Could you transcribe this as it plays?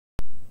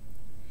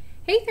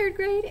Hey third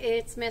grade,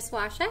 it's Miss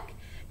Waschek.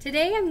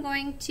 Today I'm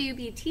going to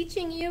be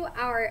teaching you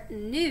our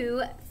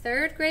new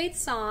third grade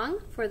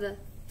song for the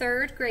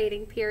third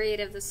grading period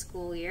of the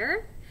school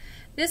year.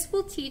 This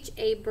will teach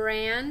a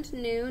brand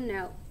new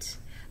note.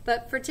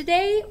 But for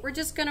today, we're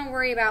just going to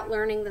worry about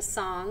learning the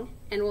song,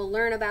 and we'll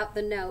learn about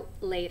the note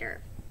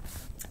later.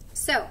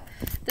 So,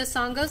 the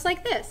song goes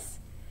like this.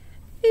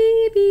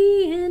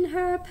 Phoebe in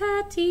her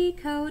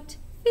petticoat,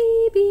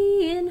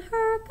 Phoebe in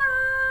her gown,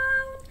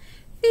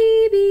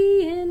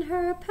 Phoebe in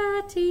her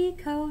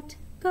petticoat,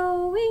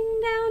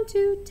 going down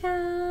to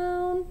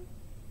town.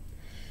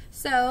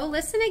 So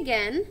listen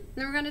again,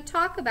 and we're going to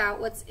talk about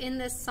what's in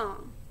this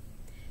song.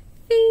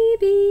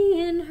 Phoebe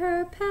in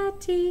her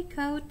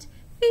petticoat,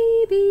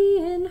 Phoebe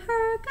in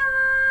her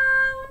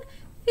gown,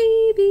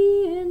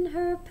 Phoebe in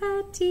her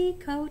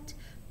petticoat,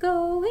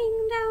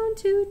 going down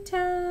to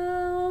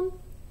town.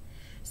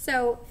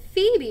 So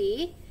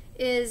Phoebe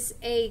is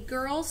a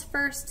girl's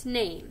first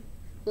name,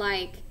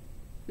 like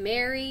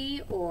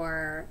Mary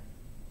or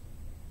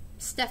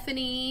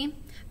Stephanie.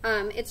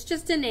 It's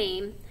just a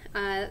name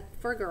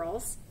for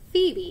girls.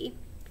 Phoebe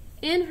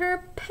in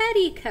her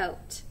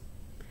petticoat.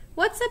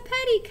 What's a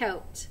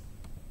petticoat?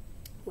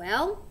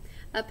 Well,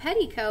 a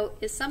petticoat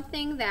is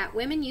something that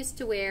women used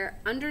to wear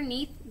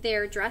underneath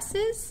their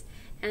dresses,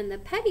 and the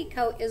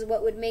petticoat is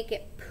what would make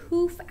it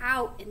poof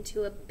out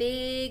into a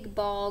big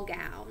ball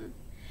gown.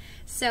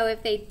 So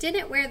if they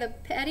didn't wear the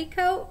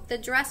petticoat, the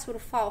dress would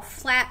fall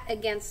flat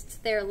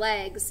against their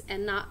legs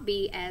and not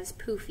be as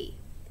poofy.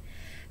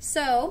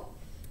 So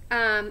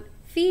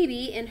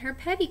Phoebe in her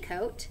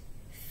petticoat,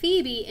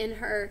 Phoebe in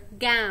her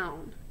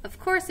gown. Of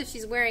course, if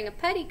she's wearing a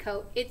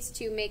petticoat, it's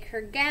to make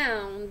her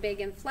gown big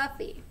and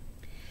fluffy.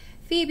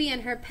 Phoebe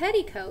in her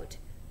petticoat,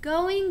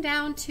 going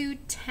down to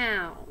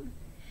town.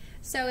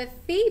 So if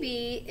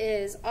Phoebe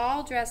is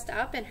all dressed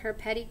up in her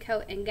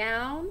petticoat and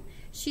gown,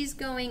 she's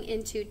going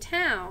into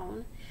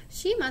town.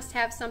 She must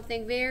have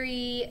something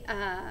very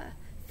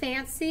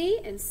fancy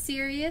and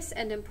serious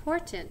and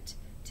important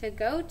to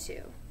go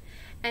to.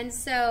 And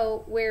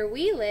so where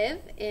we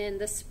live in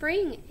the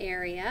Spring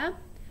area,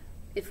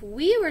 if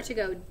we were to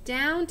go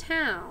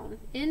downtown,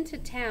 into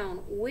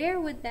town, where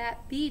would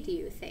that be, do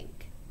you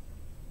think?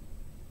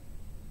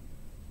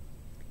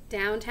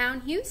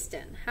 Downtown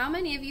Houston. How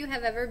many of you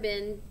have ever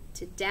been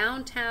to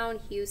downtown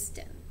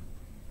Houston?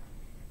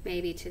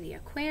 Maybe to the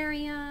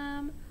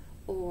aquarium,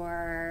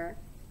 or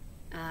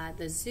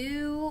the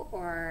zoo,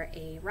 or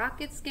a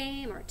Rockets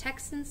game, or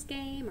Texans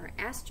game, or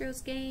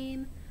Astros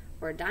game,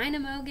 or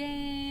Dynamo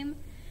game,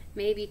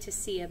 maybe to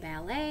see a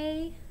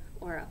ballet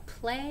or a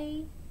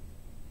play.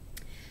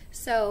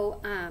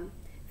 So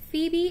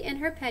Phoebe in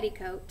her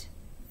petticoat,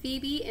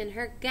 Phoebe in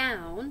her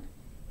gown,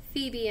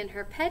 Phoebe in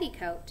her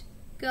petticoat,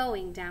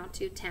 going down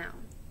to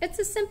town. It's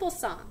a simple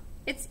song.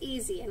 It's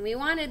easy, and we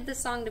wanted the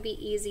song to be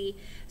easy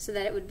so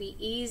that it would be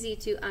easy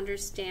to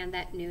understand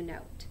that new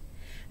note.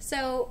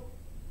 So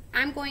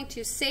I'm going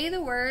to say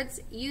the words,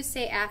 you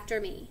say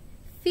after me.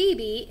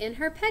 Phoebe in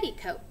her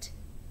petticoat.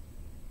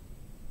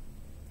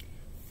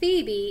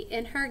 Phoebe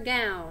in her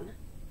gown.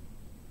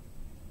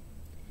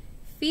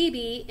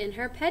 Phoebe in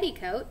her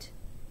petticoat,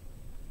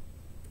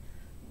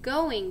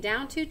 going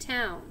down to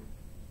town.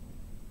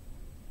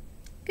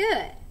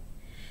 Good.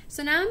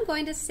 So now I'm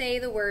going to say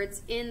the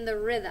words in the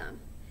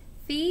rhythm.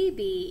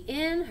 Phoebe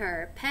in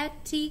her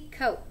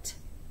petticoat.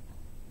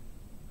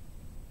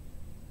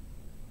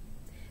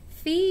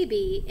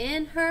 Phoebe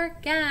in her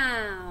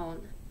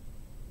gown.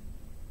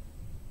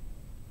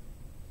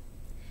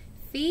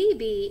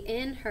 Phoebe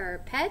in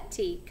her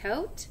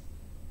petticoat,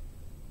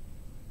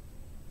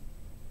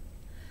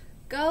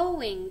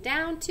 going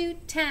down to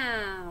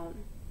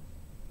town.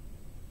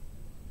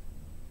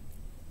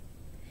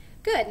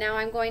 Good. Now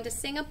I'm going to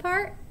sing a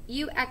part.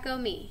 You echo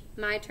me.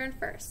 My turn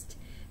first.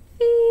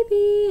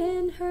 Phoebe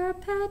in her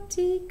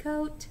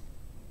petticoat.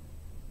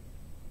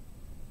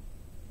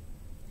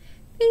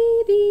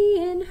 Phoebe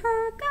in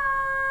her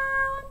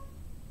gown.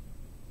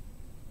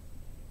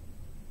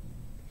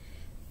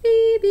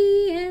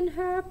 Phoebe in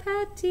her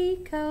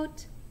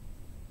petticoat,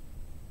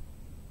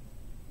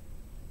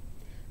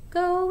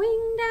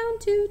 going down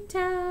to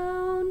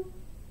town.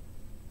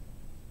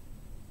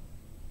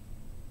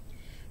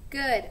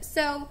 Good.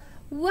 So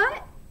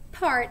what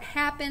part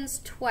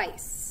happens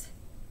twice?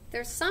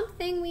 There's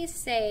something we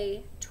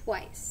say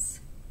twice.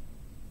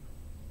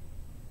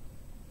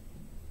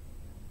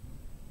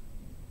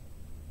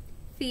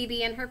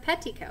 Phoebe in her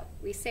petticoat.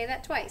 We say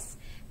that twice.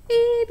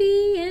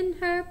 Phoebe in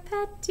her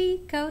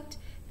petticoat,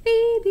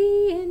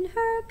 Phoebe in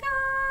her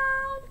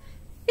gown,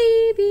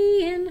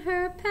 Phoebe in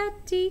her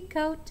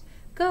petticoat,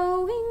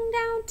 going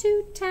down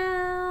to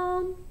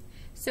town.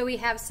 So we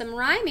have some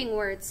rhyming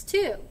words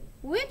too.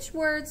 Which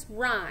words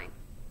rhyme?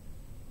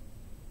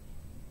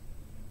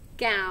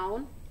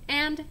 Gown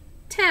and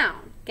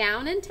town.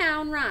 Gown and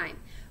town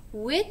rhyme.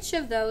 Which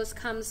of those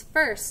comes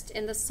first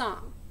in the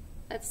song?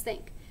 Let's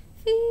think.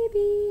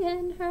 Phoebe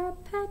in her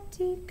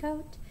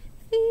petticoat,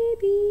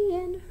 Phoebe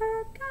in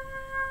her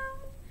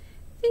gown,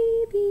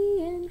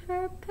 Phoebe in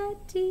her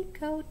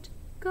petticoat,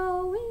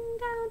 going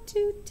down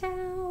to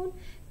town.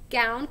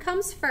 Gown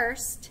comes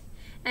first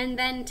and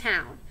then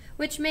town,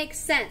 which makes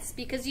sense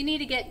because you need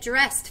to get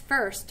dressed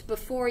first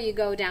before you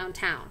go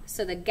downtown.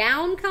 So the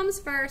gown comes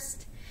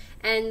first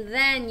and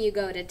then you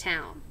go to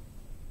town.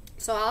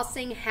 So I'll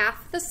sing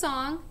half the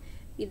song,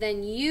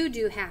 then you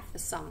do half the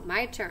song.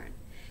 My turn.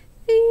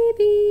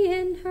 Phoebe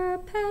in her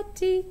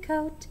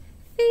petticoat,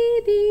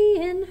 Phoebe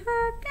in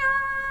her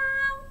gown.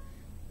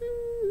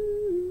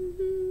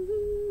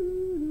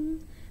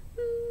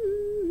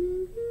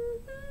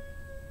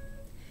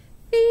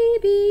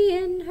 Phoebe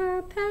in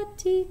her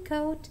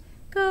petticoat,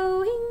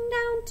 going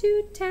down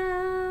to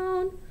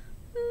town.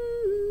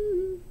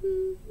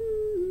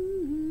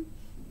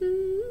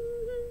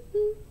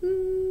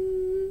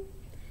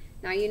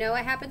 Now you know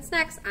what happens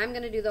next. I'm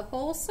going to do the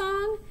whole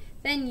song,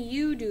 then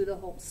you do the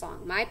whole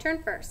song. My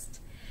turn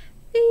first.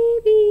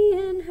 Phoebe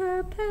in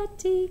her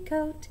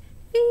petticoat,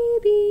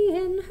 Phoebe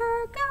in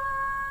her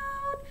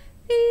gown,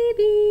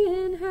 Phoebe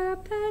in her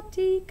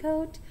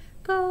petticoat,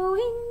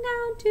 going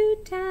down to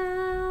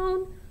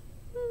town.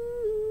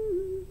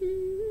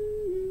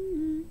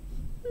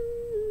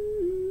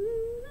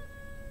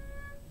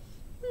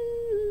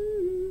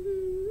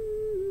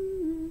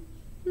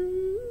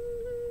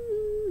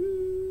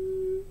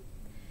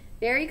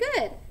 Very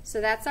good. So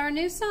that's our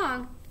new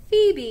song,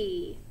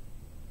 Phoebe.